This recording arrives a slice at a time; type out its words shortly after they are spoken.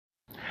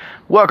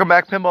Welcome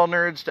back, Pinball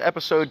Nerds, to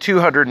episode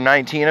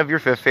 219 of your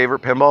fifth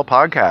favorite pinball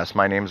podcast.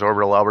 My name is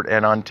Orbital Albert,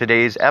 and on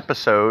today's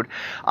episode,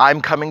 I'm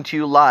coming to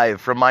you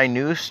live from my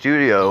new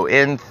studio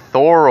in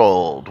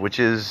Thorold, which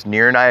is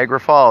near Niagara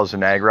Falls and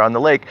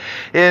Niagara-on-the-Lake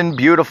in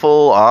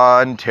beautiful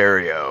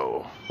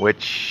Ontario,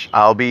 which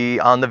I'll be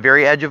on the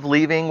very edge of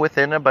leaving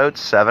within about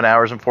 7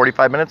 hours and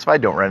 45 minutes if I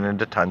don't run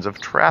into tons of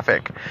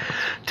traffic.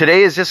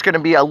 Today is just going to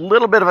be a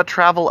little bit of a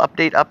travel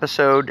update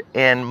episode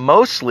and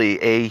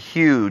mostly a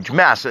huge,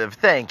 massive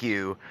thank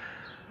you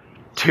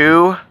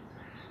to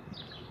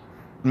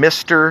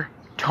Mr.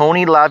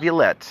 Tony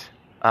Laviolette.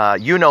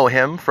 You know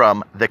him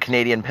from the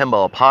Canadian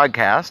Pinball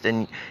Podcast,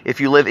 and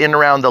if you live in and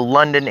around the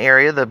London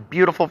area, the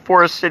beautiful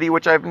Forest City,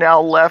 which I've now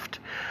left,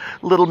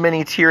 little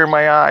mini tear in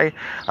my eye,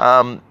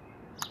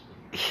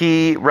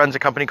 he runs a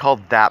company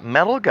called That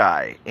Metal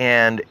Guy.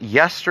 And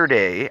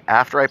yesterday,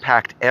 after I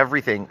packed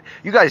everything,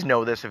 you guys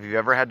know this, if you've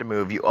ever had to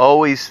move, you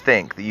always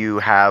think that you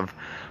have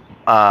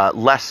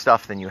less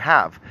stuff than you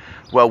have.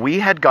 Well, we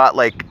had got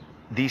like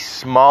the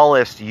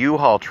smallest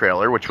U-Haul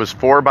trailer, which was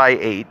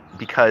 4x8,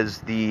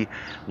 because the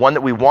one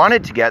that we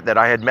wanted to get that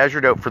I had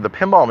measured out for the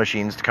pinball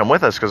machines to come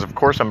with us, because of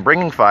course I'm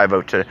bringing 5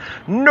 out to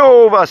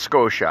Nova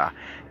Scotia.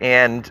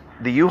 And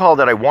the U-Haul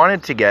that I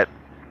wanted to get,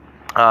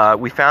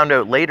 we found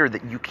out later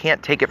that you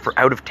can't take it for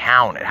out of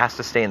town. It has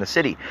to stay in the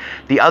city.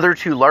 The other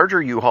two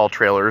larger U-Haul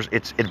trailers,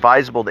 it's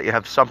advisable that you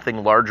have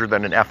something larger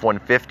than an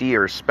F-150,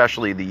 or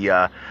especially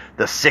the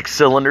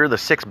 6-cylinder. The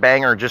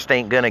 6-banger just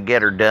ain't going to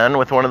get her done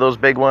with one of those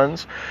big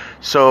ones.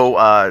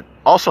 So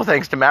also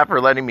thanks to Matt for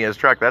letting me his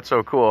truck. That's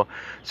so cool.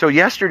 So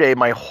yesterday,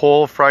 my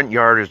whole front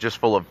yard is just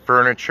full of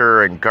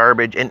furniture and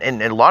garbage, and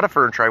a lot of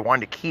furniture I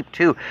wanted to keep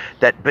too.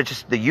 But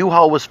just the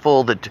U-Haul was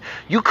full that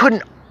you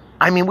couldn't.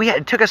 I mean,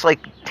 it took us like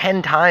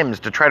 10 times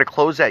to try to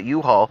close that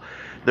U-Haul.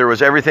 There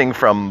was everything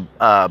from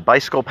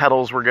bicycle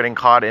pedals were getting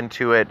caught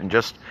into it, and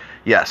just,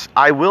 yes,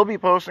 I will be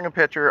posting a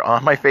picture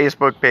on my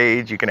Facebook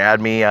page. You can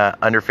add me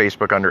under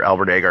Facebook under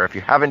Albert Agar if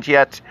you haven't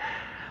yet.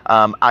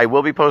 I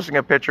will be posting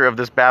a picture of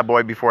this bad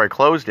boy before I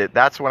closed it.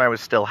 That's when I was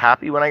still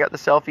happy when I got the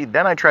selfie.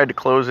 Then I tried to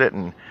close it,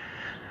 and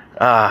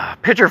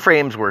picture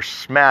frames were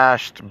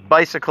smashed,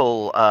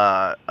 bicycle,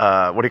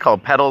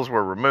 pedals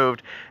were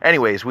removed.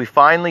 Anyways, we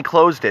finally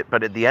closed it,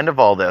 but at the end of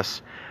all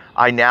this,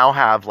 I now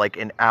have like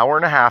an hour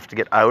and a half to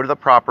get out of the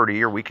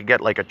property, or we could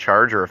get like a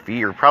charge or a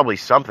fee or probably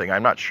something,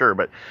 I'm not sure,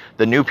 but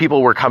the new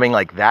people were coming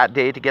like that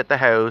day to get the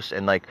house,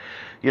 and like,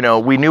 you know,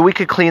 we knew we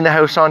could clean the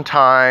house on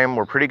time,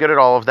 we're pretty good at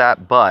all of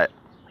that, but,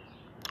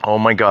 oh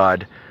my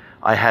god,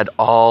 I had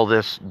all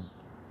this,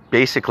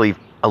 basically,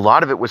 a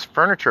lot of it was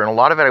furniture, and a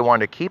lot of it I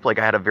wanted to keep. Like,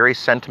 I had a very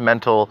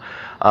sentimental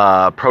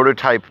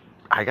prototype.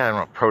 I don't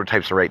know if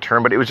prototype's the right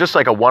term, but it was just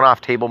like a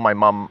one-off table my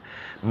mom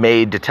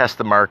made to test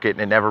the market,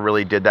 and it never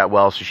really did that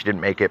well, so she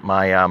didn't make it.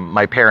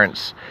 My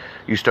parents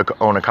used to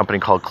own a company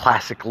called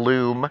Classic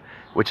Loom,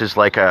 which is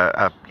like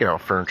a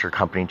furniture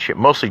company,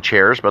 mostly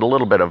chairs, but a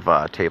little bit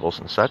of tables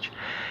and such.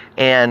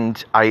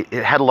 And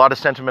it had a lot of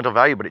sentimental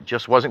value, but it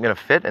just wasn't going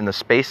to fit, and the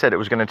space that it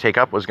was going to take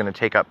up was going to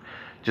take up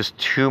just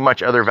too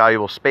much other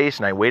valuable space,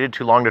 and I waited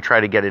too long to try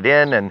to get it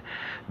in, and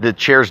the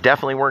chairs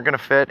definitely weren't going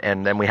to fit.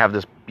 And then we have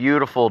this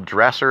beautiful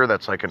dresser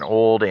that's like an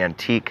old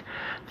antique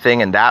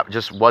thing, and that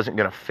just wasn't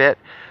going to fit.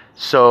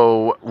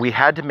 So we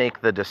had to make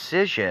the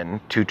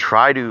decision to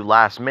try to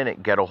last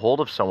minute get a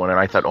hold of someone, and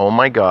I thought, oh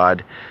my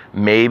god,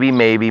 maybe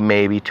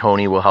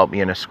Tony will help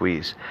me in a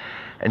squeeze.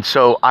 And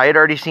so I had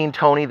already seen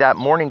Tony that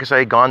morning because I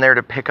had gone there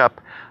to pick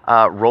up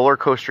Roller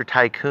Coaster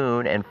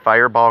Tycoon and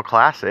Fireball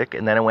Classic,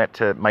 and then I went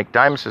to Mike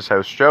Dimas'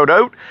 house, shout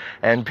out,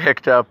 and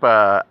picked up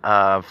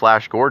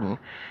Flash Gordon.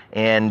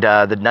 And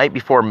the night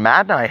before,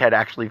 Matt and I had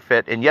actually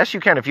fit, and yes, you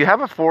can, if you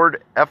have a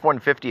Ford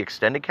F-150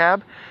 extended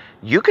cab,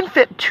 you can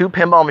fit 2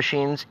 pinball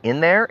machines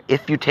in there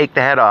if you take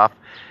the head off,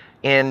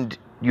 and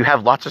you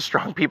have lots of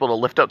strong people to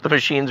lift up the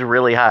machines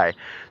really high.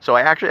 So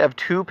I actually have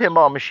 2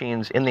 pinball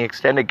machines in the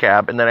extended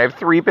cab, and then I have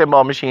 3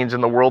 pinball machines in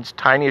the world's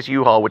tiniest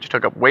U-Haul, which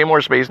took up way more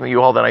space in the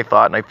U-Haul than I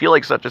thought, and I feel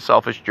like such a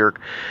selfish jerk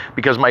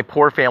because my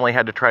poor family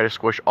had to try to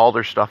squish all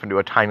their stuff into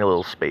a tiny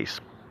little space.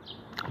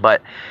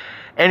 But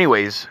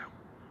anyways,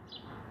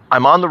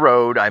 I'm on the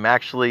road. I'm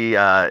actually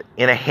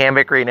in a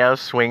hammock right now,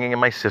 swinging in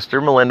my sister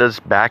Melinda's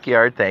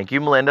backyard. Thank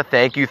you, Melinda.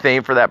 Thank you,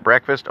 Thane, for that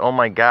breakfast. Oh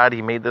my god,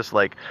 he made this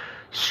like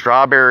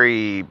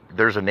strawberry,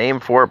 there's a name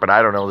for it, but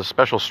I don't know, the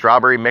special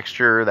strawberry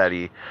mixture that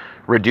he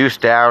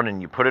reduced down,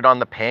 and you put it on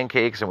the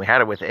pancakes, and we had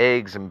it with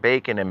eggs and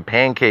bacon and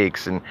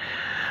pancakes and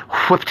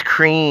whipped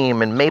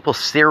cream and maple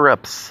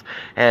syrups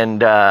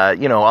and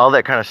all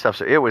that kind of stuff.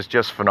 So it was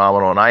just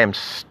phenomenal, and I am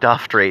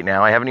stuffed right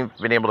now. I haven't even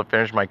been able to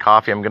finish my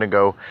coffee. I'm going to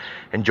go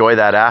enjoy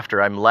that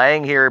after. I'm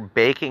laying here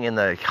baking in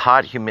the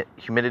hot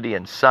humidity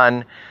and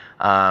sun.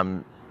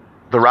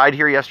 The ride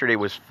here yesterday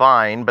was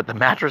fine, but the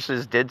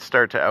mattresses did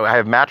start to... I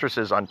have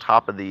mattresses on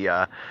top of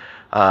the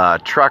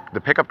truck,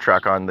 the pickup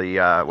truck on the,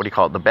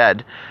 the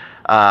bed.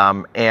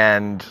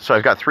 And so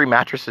I've got 3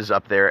 mattresses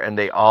up there, and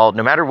they all,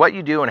 no matter what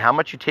you do and how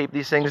much you tape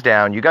these things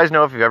down, you guys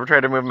know if you've ever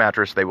tried to move a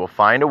mattress, they will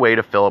find a way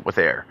to fill up with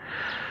air.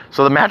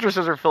 So the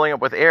mattresses are filling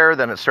up with air,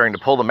 then it's starting to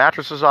pull the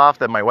mattresses off.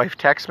 Then my wife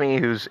texts me,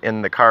 who's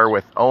in the car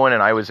with Owen,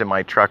 and I was in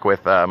my truck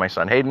with my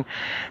son Hayden,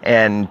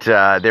 and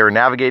they were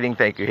navigating.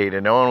 Thank you, Hayden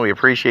and Owen, we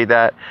appreciate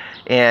that.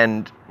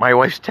 And my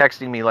wife's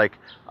texting me like,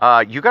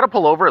 you got to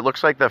pull over. It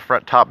looks like the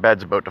front top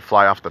bed's about to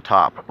fly off the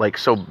top. Like,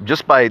 so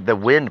just by the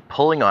wind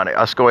pulling on it,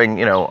 us going,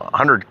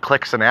 100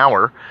 clicks an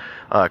hour,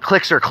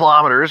 clicks or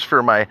kilometers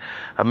for my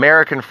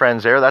American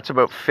friends there, that's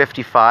about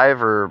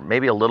 55 or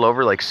maybe a little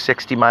over, like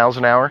 60 miles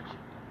an hour.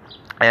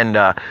 And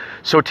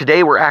so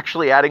today we're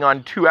actually adding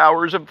on 2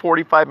 hours and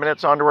 45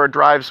 minutes onto our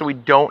drive, so we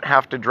don't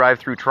have to drive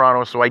through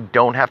Toronto, so I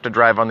don't have to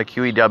drive on the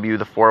QEW,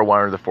 the 401,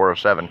 or the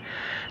 407.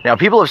 Now,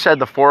 people have said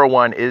the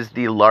 401 is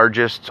the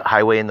largest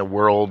highway in the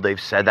world. They've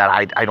said that.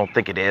 I don't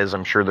think it is.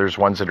 I'm sure there's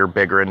ones that are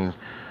bigger in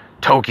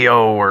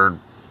Tokyo or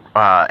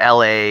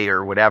LA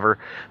or whatever,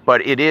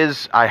 but it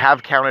is, I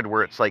have counted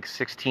where it's like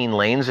 16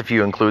 lanes if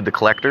you include the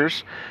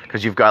collectors,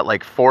 because you've got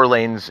like 4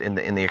 lanes in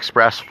the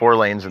express, 4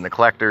 lanes in the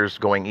collectors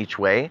going each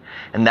way,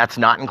 and that's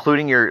not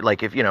including your,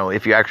 like, if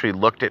you actually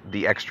looked at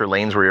the extra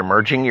lanes where you're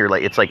merging,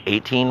 it's like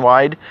 18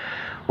 wide.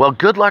 Well,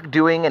 good luck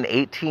doing an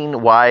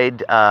 18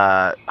 wide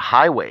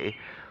highway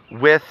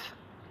with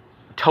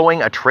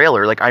towing a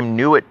trailer. Like, I'm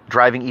new at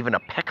driving even a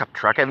pickup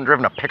truck. I haven't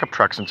driven a pickup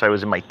truck since I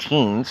was in my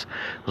teens.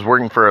 I was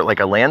working for like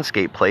a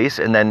landscape place,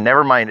 and then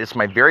never mind, it's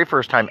my very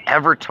first time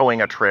ever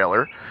towing a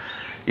trailer.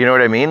 You know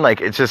what I mean?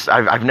 Like, it's just,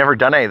 I've never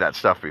done any of that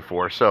stuff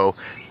before. So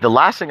the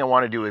last thing I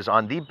want to do is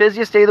on the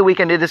busiest day of the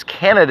weekend, it is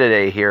Canada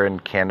Day here in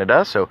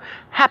Canada. So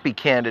happy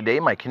Canada Day,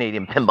 my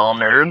Canadian pinball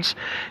nerds.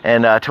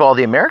 And to all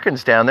the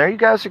Americans down there, you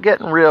guys are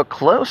getting real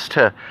close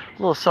to a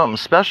little something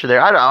special there.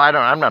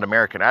 I'm not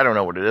American. I don't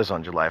know what it is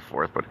on July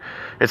 4th, but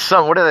it's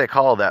what do they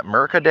call that?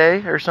 Merca Day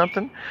or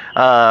something?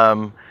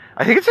 I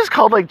think it's just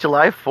called like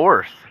July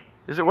 4th.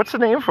 What's the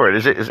name for it?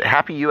 Is it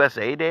Happy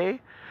USA Day?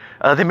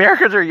 The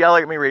Americans are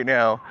yelling at me right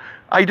now.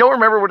 I don't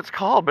remember what it's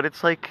called, but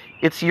it's like,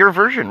 it's your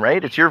version,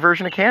 right? It's your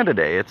version of Canada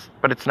Day.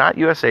 But it's not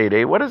USA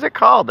Day. What is it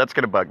called? That's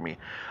going to bug me.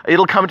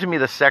 It'll come to me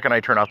the second I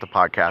turn off the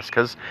podcast,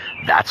 because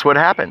that's what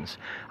happens.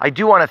 I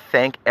do want to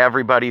thank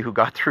everybody who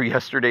got through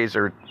yesterday's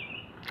or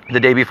the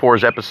day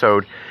before's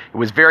episode. It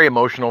was very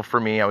emotional for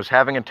me. I was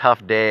having a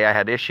tough day. I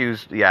had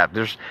issues. Yeah,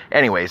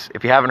 anyways,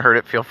 if you haven't heard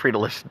it, feel free to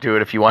listen to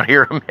it if you want to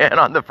hear a man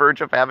on the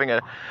verge of having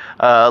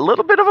a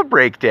little bit of a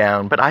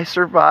breakdown. But I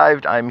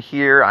survived. I'm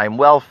here. I'm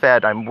well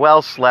fed. I'm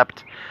well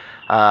slept.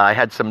 I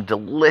had some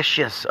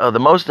delicious, the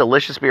most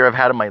delicious beer I've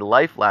had in my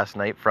life last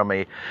night from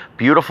a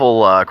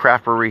beautiful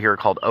craft brewery here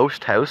called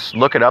Oast House.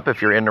 Look it up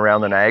if you're in and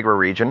around the Niagara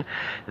region.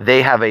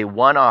 They have a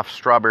one-off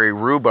strawberry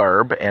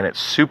rhubarb, and it's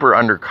super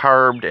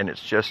undercarbed, and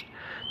it's just,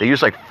 they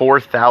use like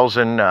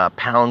 4,000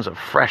 pounds of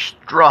fresh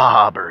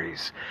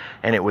strawberries,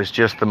 and it was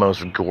just the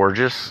most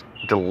gorgeous,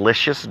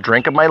 delicious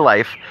drink of my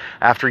life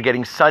after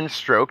getting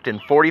sunstroked in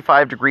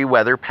 45-degree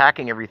weather,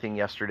 packing everything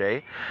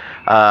yesterday.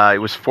 It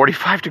was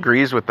 45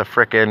 degrees with the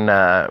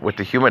frickin' with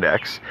the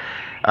Humidex,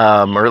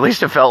 or at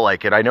least it felt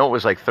like it. I know it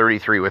was like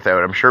 33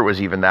 without. I'm sure it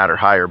was even that or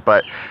higher,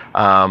 but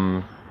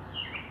I'm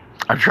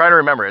trying to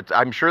remember it.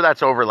 I'm sure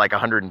that's over like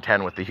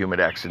 110 with the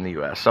Humidex in the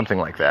US, something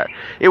like that.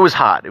 It was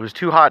hot. It was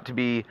too hot to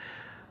be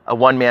a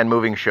one-man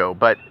moving show,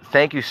 but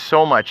thank you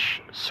so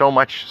much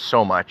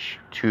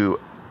to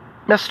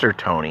Mr.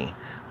 Tony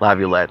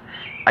Laviolette.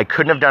 I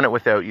couldn't have done it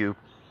without you.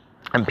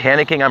 I'm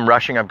panicking, I'm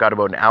rushing, I've got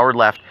about an hour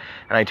left,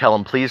 and I tell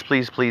him, please,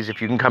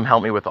 if you can come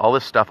help me with all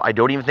this stuff. I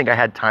don't even think I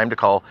had time to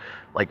call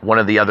like one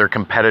of the other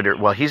competitor.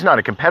 Well, he's not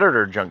a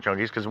competitor, Junk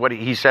Junkies, because what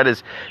he said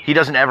is he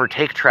doesn't ever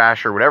take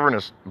trash or whatever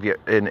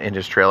in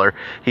his trailer.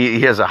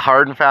 He has a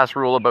hard and fast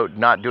rule about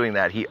not doing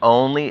that. He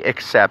only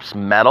accepts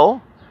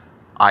metal,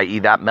 i.e.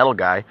 that metal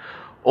guy,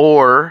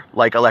 or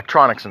like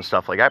electronics and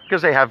stuff like that,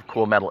 because they have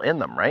cool metal in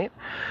them, right?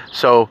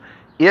 So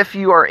if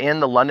you are in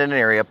the London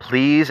area,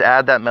 please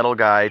add that metal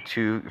guy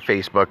to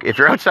Facebook. If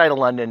you're outside of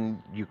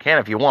London, you can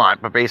if you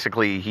want, but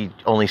basically he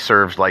only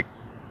serves like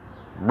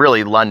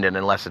really London,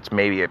 unless it's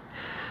maybe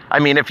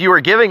if you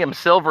were giving him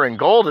silver and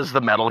gold as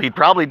the metal, he'd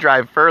probably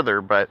drive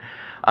further, but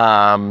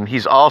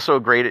he's also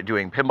great at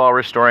doing pinball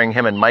restoring.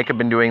 Him and Mike have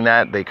been doing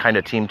that. They kind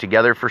of team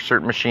together for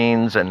certain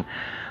machines, and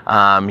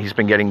he's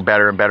been getting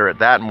better and better at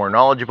that and more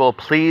knowledgeable.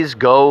 Please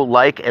go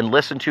like and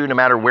listen to, no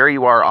matter where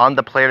you are on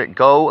the planet,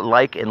 go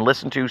like and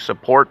listen to,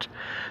 support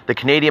the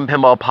Canadian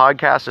Pinball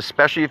Podcast,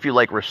 especially if you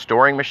like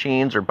restoring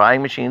machines or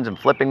buying machines and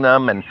flipping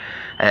them.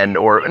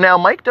 Or now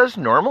Mike does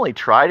normally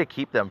try to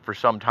keep them for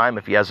some time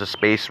if he has a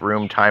space,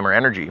 room, time, or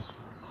energy.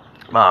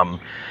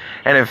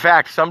 And in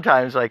fact,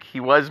 sometimes like he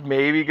was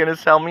maybe going to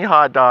sell me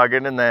hot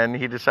dogging, and then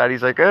he decided,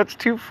 he's like, oh, it's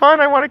too fun.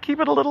 I want to keep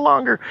it a little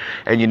longer.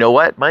 And you know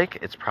what, Mike?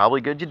 It's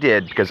probably good you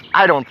did, because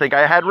I don't think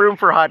I had room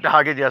for hot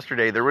dogging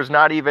yesterday. There was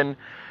not even,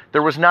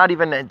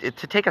 to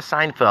take a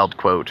Seinfeld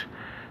quote,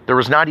 there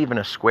was not even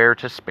a square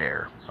to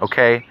spare.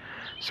 Okay.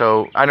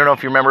 So I don't know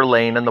if you remember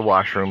Lane in the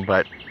washroom,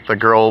 but the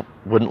girl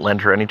wouldn't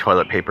lend her any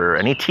toilet paper,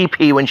 any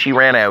TP when she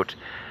ran out.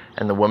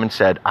 And the woman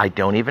said, I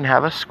don't even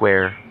have a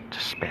square to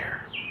spare.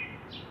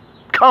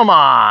 Come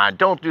on,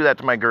 don't do that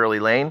to my girly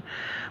Lane.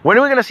 When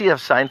are we going to see a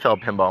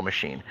Seinfeld pinball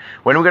machine?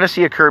 When are we going to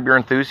see a Curb Your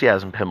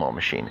Enthusiasm pinball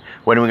machine?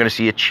 When are we going to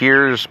see a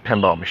Cheers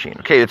pinball machine?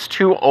 Okay, it's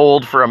too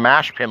old for a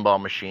MASH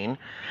pinball machine,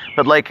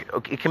 but like,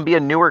 it can be a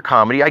newer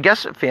comedy. I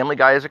guess Family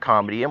Guy is a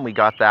comedy, and we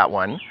got that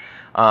one.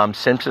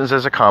 Simpsons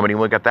is a comedy,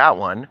 and we got that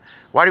one.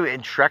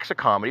 And Shrek's a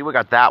comedy, we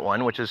got that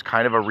one, which is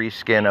kind of a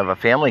reskin of a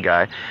Family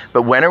Guy.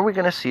 But when are we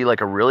going to see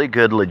like a really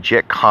good,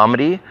 legit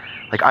comedy?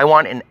 Like, I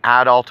want an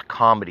adult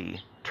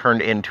comedy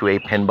turned into a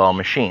pinball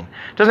machine.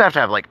 It doesn't have to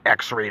have like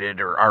X-rated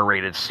or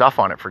R-rated stuff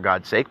on it, for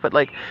God's sake, but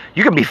like,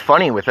 you can be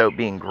funny without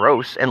being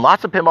gross, and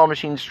lots of pinball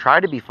machines try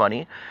to be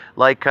funny.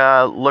 Like,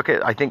 look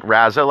at, I think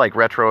Raza, like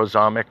Retro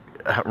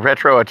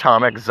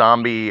Atomic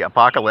Zombie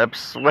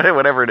Apocalypse,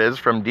 whatever it is,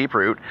 from Deep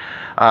Root.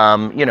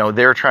 You know,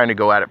 they're trying to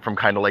go at it from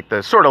kind of like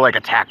the sort of like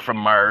Attack from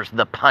Mars,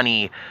 the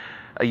punny,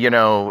 you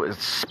know,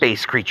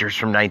 space creatures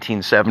from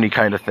 1970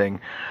 kind of thing.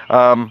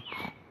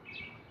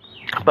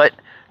 But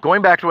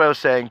going back to what I was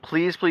saying,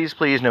 please, please,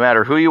 please, no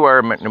matter who you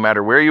are, no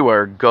matter where you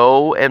are,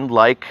 go and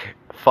like,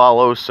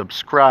 follow,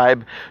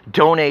 subscribe,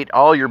 donate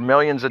all your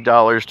millions of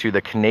dollars to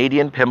the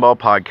Canadian Pinball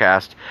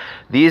Podcast.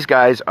 These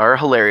guys are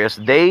hilarious.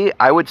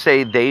 I would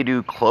say they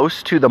do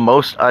close to the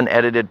most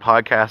unedited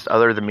podcast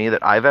other than me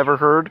that I've ever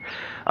heard.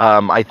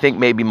 I think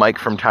maybe Mike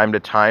from time to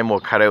time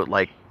will cut out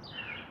like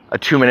a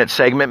 2-minute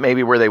segment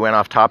maybe where they went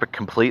off topic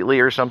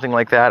completely or something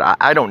like that.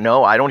 I don't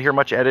know. I don't hear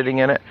much editing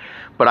in it,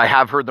 but I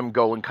have heard them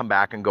go and come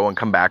back and go and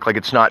come back. Like,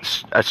 it's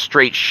not a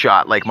straight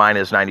shot like mine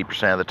is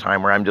 90% of the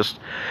time, where I'm just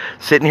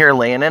sitting here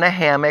laying in a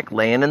hammock,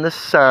 laying in the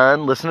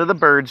sun, listening to the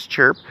birds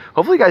chirp.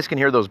 Hopefully you guys can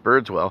hear those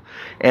birds well.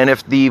 And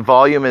if the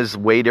volume is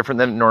way different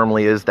than it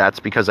normally is, that's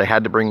because I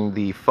had to bring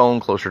the phone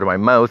closer to my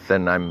mouth,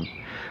 and I'm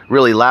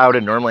really loud,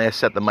 and normally I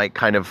set the mic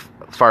kind of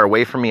far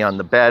away from me on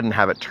the bed and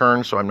have it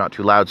turned so I'm not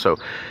too loud. So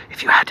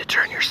if you had to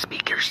turn your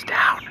speakers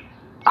down,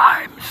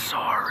 I'm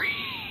sorry.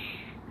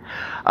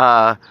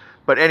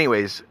 But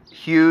anyways,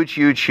 huge.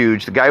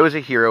 The guy was a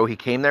hero. He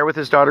came there with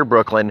his daughter,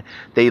 Brooklyn.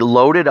 They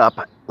loaded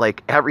up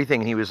like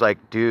everything. And he was like,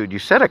 dude, you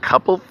said a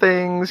couple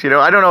things. You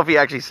know, I don't know if he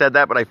actually said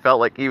that, but I felt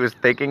like he was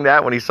thinking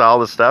that when he saw all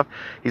the stuff.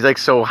 He's like,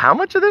 so how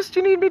much of this do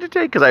you need me to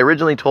take? Because I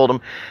originally told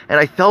him, and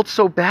I felt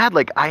so bad.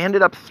 Like, I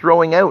ended up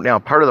throwing out. Now,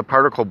 part of the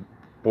particle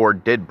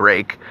board did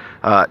break.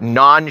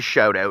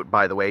 Non-shout out,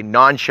 by the way.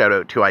 Non-shout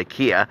out to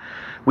IKEA.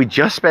 We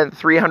just spent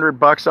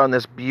 $300 on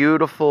this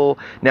beautiful...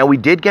 Now, we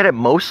did get it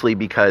mostly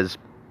because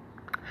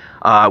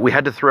we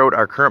had to throw out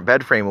our current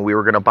bed frame, and we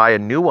were going to buy a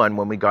new one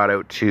when we got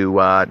out to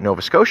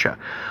Nova Scotia.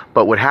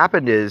 But what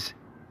happened is,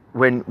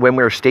 when we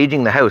were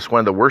staging the house, one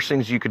of the worst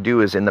things you could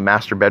do is in the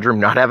master bedroom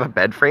not have a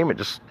bed frame. It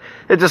just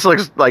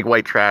looks like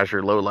white trash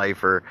or low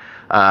life, or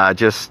it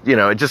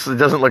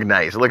doesn't look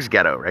nice. It looks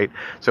ghetto, right?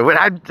 So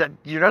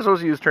you're not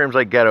supposed to use terms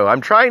like ghetto.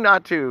 I'm trying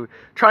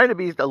to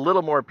be a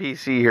little more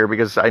PC here,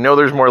 because I know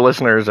there's more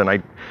listeners,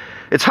 and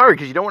it's hard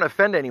because you don't want to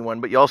offend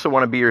anyone, but you also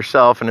want to be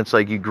yourself. And it's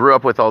like, you grew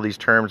up with all these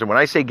terms. And when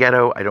I say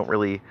ghetto, I don't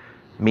really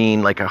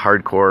mean like a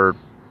hardcore,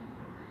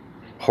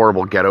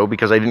 horrible ghetto,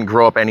 because I didn't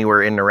grow up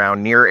anywhere in and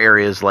around near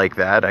areas like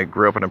that. I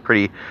grew up in a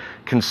pretty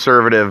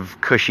conservative,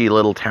 cushy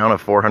little town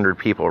of 400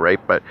 people, right?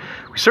 But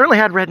we certainly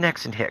had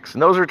rednecks and hicks.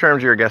 And those are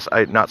terms you're, I guess,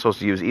 not supposed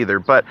to use either.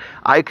 But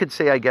I could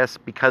say, I guess,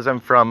 because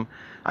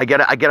I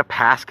get a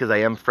pass because I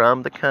am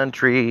from the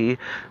country,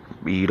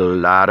 eat a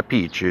lot of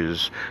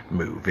peaches,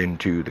 move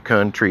into the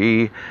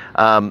country.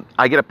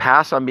 I get a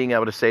pass on being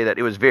able to say that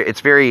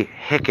it's very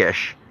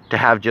hickish to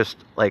have just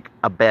like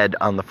a bed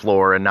on the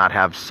floor and not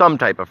have some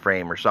type of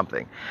frame or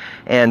something.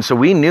 And so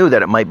we knew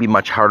that it might be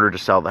much harder to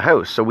sell the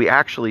house. So we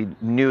actually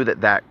knew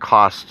that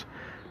cost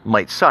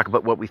might suck.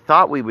 But what we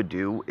thought we would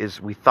do is,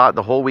 we thought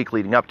the whole week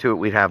leading up to it,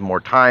 we'd have more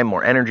time,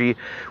 more energy.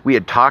 We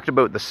had talked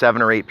about the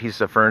 7 or 8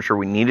 pieces of furniture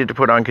we needed to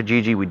put on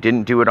Kijiji. We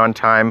didn't do it on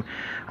time.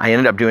 I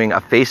ended up doing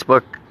a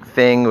Facebook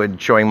thing with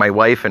showing my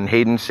wife and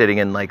Hayden sitting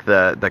in like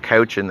the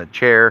couch and the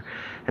chair,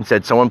 and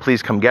said, someone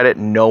please come get it.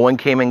 No one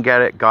came and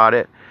got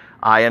it.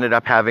 I ended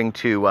up having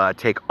to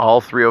take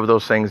all 3 of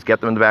those things,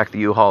 get them in the back of the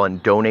U-Haul,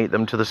 and donate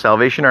them to the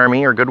Salvation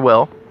Army or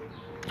Goodwill.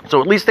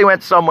 So at least they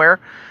went somewhere.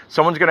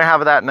 Someone's going to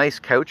have that nice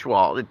couch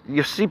wall.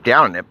 You sleep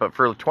down in it, but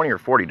for $20 or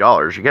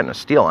 $40, you're getting a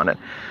steal on it.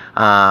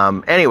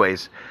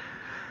 Anyways,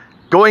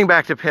 going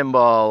back to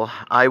pinball,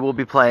 I will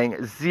be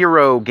playing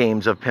 0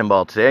 games of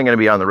pinball today. I'm going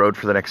to be on the road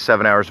for the next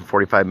 7 hours and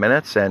 45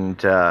 minutes. And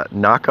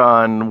knock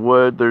on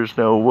wood, there's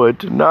no wood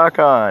to knock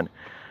on.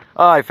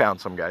 Oh, I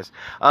found some, guys.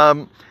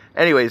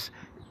 Anyways...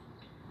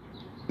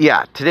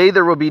 Yeah, today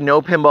there will be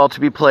no pinball to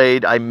be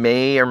played. I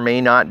may or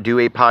may not do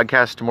a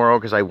podcast tomorrow,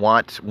 because I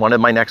want one of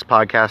my next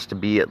podcasts to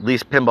be at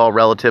least pinball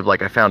relative.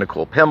 Like, I found a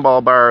cool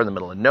pinball bar in the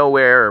middle of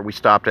nowhere, or we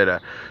stopped at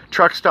a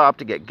truck stop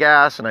to get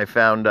gas, and I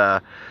found,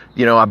 a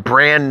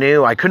brand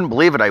new, I couldn't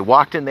believe it. I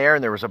walked in there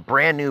and there was a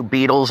brand new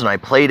Beatles, and I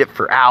played it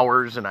for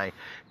hours, and I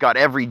got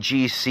every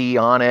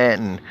GC on it.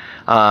 And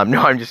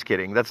no, I'm just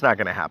kidding. That's not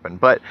going to happen.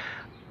 But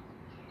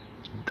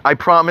I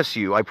promise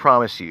you,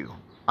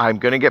 I'm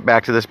going to get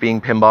back to this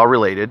being pinball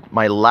related.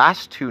 My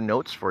last 2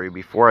 notes for you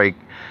before I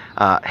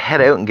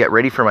head out and get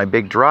ready for my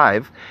big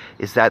drive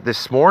is that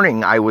this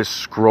morning I was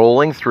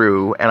scrolling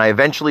through, and I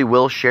eventually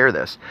will share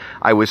this.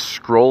 I was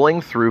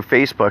scrolling through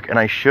Facebook, and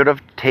I should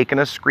have taken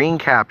a screen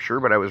capture,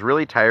 but I was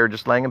really tired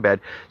just laying in bed,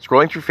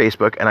 scrolling through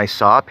Facebook, and I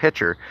saw a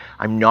picture.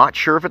 I'm not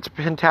sure if it's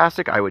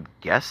Pintastic. I would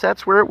guess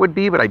that's where it would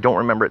be, but I don't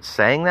remember it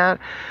saying that.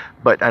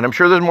 And I'm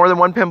sure there's more than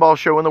one pinball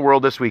show in the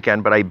world this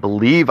weekend, but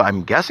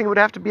I'm guessing it would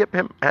have to be at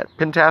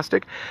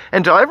Pintastic.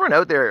 And to everyone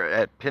out there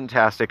at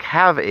Pintastic,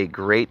 have a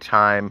great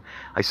time.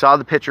 I saw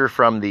the picture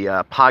from the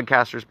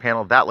podcasters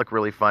panel. That looked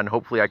really fun.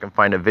 Hopefully I can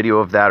find a video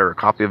of that or a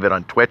copy of it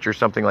on Twitch or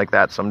something like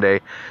that someday.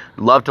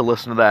 Love to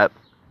listen to that.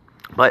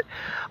 But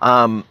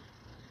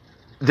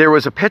there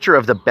was a picture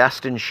of the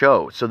Best in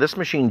Show. So this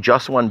machine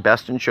just won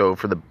Best in Show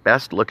for the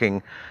best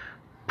looking,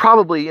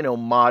 probably,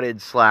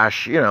 modded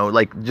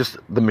 / just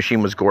the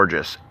machine was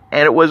gorgeous.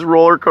 And it was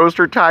Roller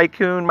Coaster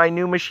Tycoon, my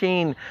new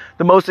machine,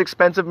 the most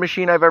expensive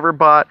machine I've ever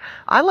bought.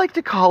 I like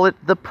to call it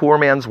the poor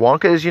man's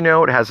Wonka, as you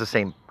know. It has the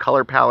same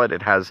color palette.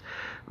 It has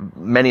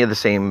many of the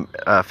same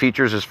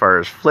features as far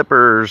as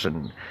flippers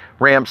and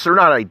ramps. They're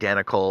not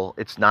identical.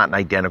 It's not an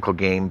identical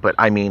game, but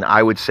I mean,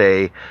 I would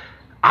say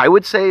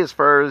as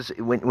far as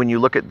when you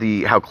look at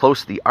how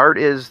close the art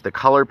is, the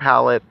color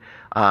palette,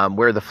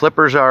 where the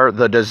flippers are,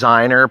 the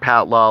designer,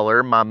 Pat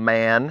Lawler, my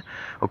man.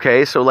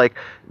 Okay, so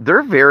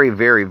they're very,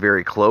 very,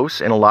 very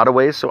close in a lot of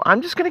ways. So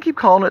I'm just going to keep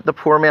calling it the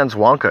poor man's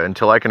Wonka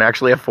until I can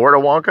actually afford a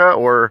Wonka,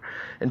 or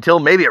until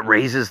maybe it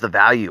raises the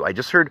value. I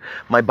just heard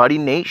my buddy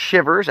Nate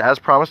Shivers, as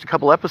promised a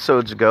couple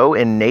episodes ago,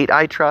 in Nate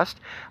I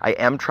Trust. I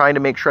am trying to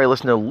make sure I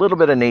listen to a little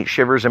bit of Nate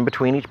Shivers in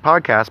between each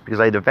podcast,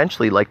 because I'd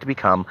eventually like to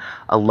become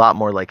a lot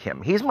more like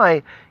him. He's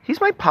my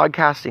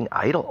podcasting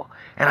idol.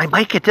 And I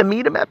might get to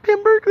meet him at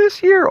Pinburg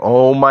this year.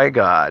 Oh my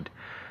God.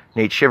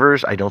 Nate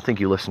Shivers, I don't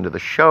think you listen to the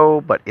show,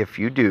 but if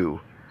you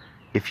do,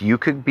 if you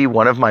could be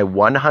one of my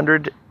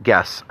 100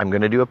 guests I'm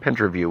going to do a pin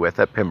review with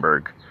at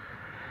Pinburg,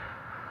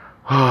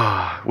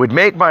 would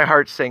make my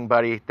heart sing,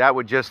 buddy. That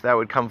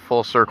would come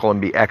full circle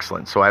and be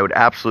excellent. So I would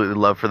absolutely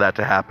love for that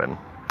to happen.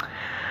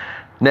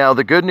 Now,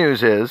 the good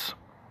news is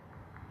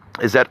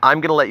that I'm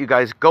going to let you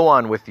guys go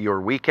on with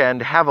your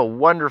weekend. Have a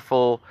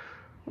wonderful,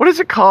 what is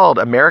it called?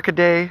 America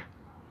Day?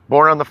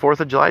 Born on the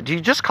 4th of July? Do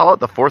you just call it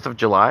the 4th of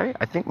July?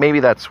 I think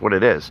maybe that's what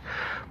it is.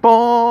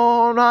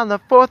 Born on the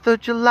 4th of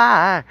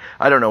July.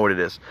 I don't know what it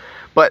is.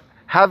 But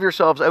have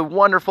yourselves a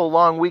wonderful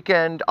long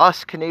weekend.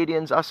 Us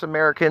Canadians, us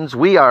Americans,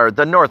 we are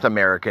the North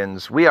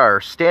Americans. We are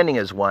standing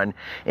as one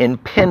in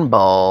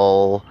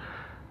pinball.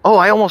 Oh,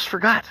 I almost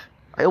forgot.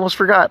 I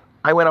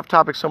went off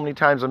topic so many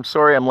times. I'm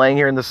sorry. I'm laying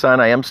here in the sun.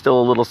 I am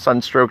still a little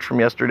sunstroked from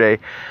yesterday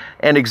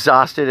and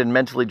exhausted and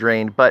mentally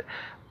drained. But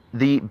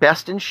the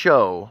Best in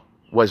Show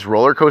was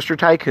Roller Coaster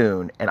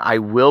Tycoon, and I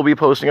will be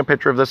posting a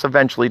picture of this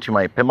eventually to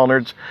my Pinball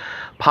Nerds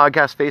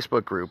podcast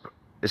Facebook group.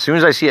 As soon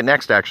as I see it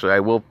next, actually,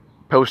 I will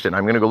post it.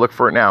 I'm going to go look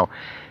for it now.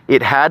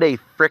 It had a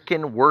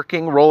frickin'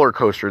 working roller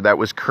coaster that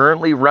was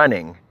currently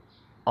running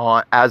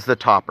as the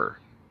topper,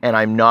 and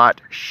I'm not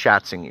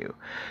shatzing you.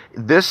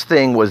 This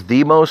thing was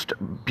the most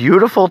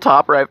beautiful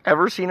topper I've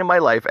ever seen in my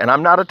life, and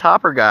I'm not a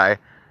topper guy,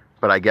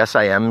 but I guess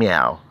I am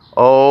meow.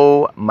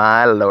 Oh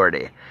my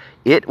lordy.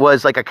 It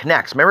was like a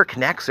K'NEX. Remember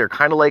K'NEX? They're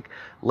kind of like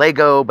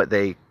Lego, but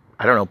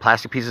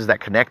plastic pieces that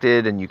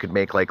connected, and you could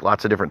make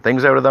lots of different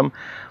things out of them.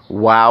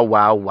 Wow,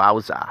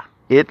 wowza.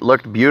 It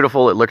looked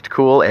beautiful. It looked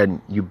cool,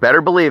 and you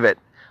better believe it,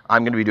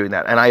 I'm going to be doing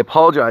that. And I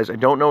apologize. I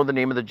don't know the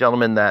name of the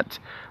gentleman that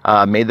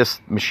made this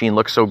machine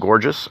look so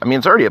gorgeous. I mean,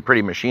 it's already a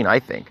pretty machine,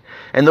 I think.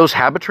 And those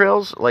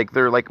Habitrails,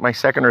 they're my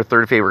second or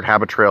third favorite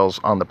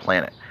Habitrails on the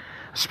planet.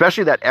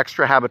 Especially that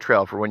extra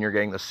Habitrail for when you're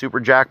getting the super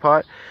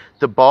jackpot.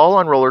 The ball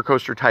on Roller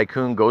Coaster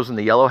Tycoon goes in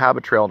the yellow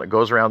Habitrail, and it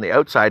goes around the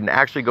outside and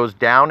actually goes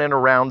down and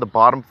around the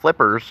bottom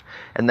flippers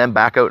and then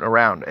back out and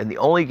around. And the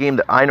only game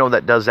that I know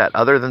that does that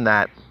other than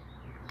that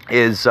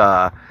is,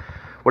 the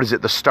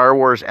Star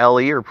Wars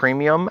LE or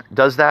Premium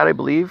does that, I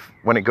believe,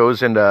 when it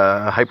goes into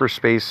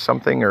hyperspace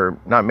something, or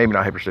maybe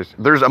not hyperspace.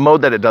 There's a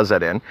mode that it does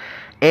that in.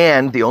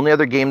 And the only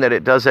other game that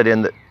it does that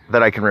in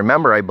that I can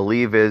remember, I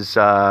believe, is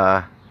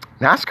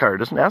NASCAR.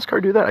 Doesn't NASCAR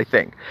do that? I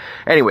think.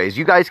 Anyways,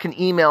 you guys can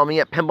email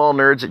me at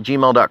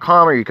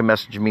pinballnerds@gmail.com, or you can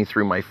message me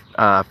through my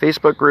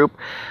Facebook group.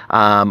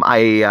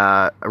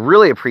 I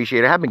really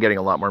appreciate it. I have been getting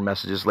a lot more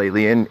messages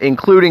lately,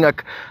 including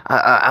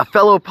a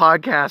fellow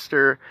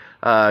podcaster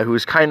who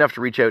was kind enough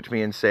to reach out to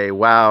me and say,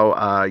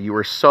 wow, you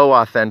were so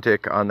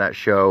authentic on that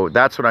show.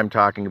 That's what I'm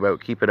talking about.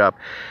 Keep it up.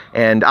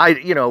 And I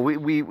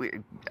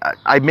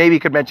maybe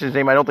could mention his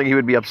name. I don't think he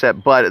would be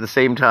upset, but at the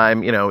same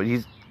time,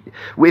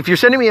 if you're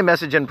sending me a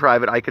message in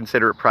private, I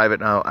consider it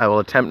private. Now, I will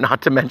attempt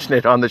not to mention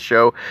it on the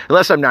show,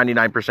 unless I'm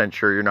 99%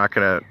 sure you're not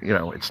going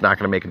to, it's not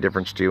going to make a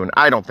difference to you. And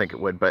I don't think it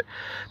would. But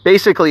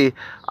basically,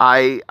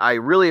 I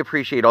really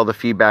appreciate all the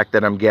feedback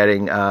that I'm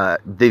getting.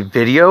 The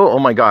video, oh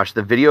my gosh,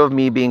 the video of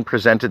me being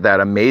presented that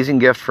amazing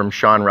gift from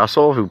Sean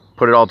Russell, who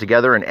put it all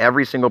together, and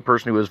every single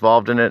person who was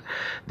involved in it.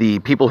 The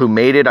people who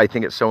made it, I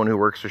think it's someone who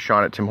works with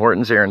Sean at Tim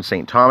Hortons there in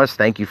St. Thomas.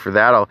 Thank you for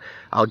that.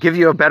 I'll give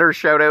you a better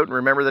shout out and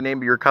remember the name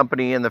of your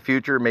company in the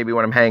future, maybe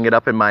when I'm hanging it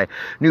up in my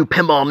new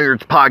Pinball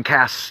Nerds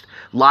podcast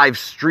live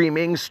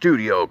streaming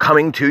studio,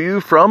 coming to you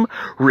from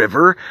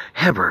River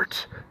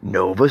Hebert,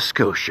 Nova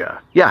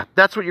Scotia. Yeah,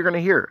 that's what you're going to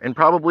hear, and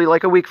probably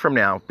like a week from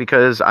now,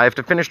 because I have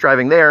to finish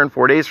driving there in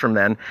 4 days from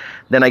then.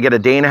 Then I get a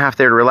day and a half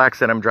there to relax,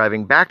 then I'm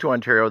driving back to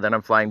Ontario, then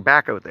I'm flying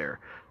back out there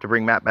to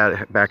bring Matt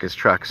back his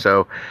truck.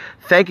 So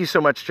thank you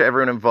so much to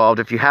everyone involved.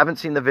 If you haven't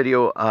seen the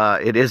video,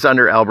 it is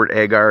under Albert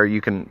Agar.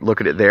 You can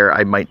look at it there.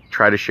 I might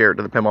try to share it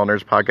to the Pinball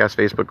Nerds Podcast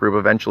Facebook group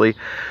eventually.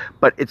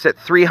 But it's at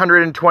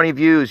 320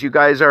 views. You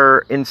guys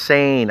are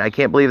insane. I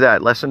can't believe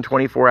that. Less than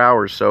 24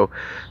 hours. So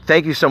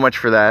thank you so much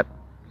for that.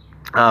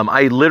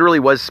 I literally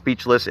was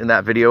speechless in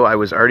that video. I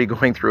was already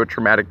going through a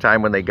traumatic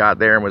time when they got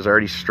there and was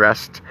already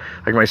stressed.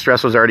 Like, my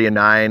stress was already a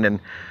 9. And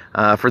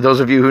for those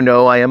of you who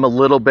know, I am a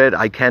little bit,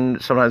 I can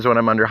sometimes when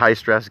I'm under high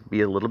stress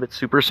be a little bit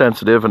super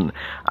sensitive. And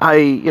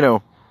I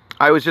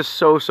was just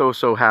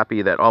so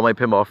happy that all my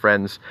pinball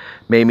friends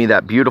made me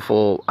that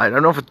beautiful, I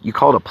don't know if you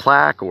call it a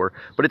plaque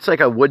but it's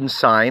like a wooden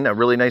sign, a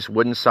really nice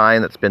wooden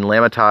sign that's been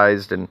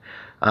laminatized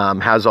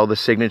and has all the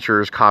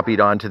signatures copied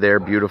onto there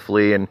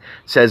beautifully, and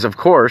says, of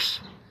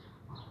course,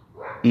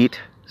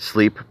 eat,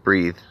 sleep,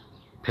 breathe,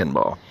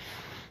 pinball.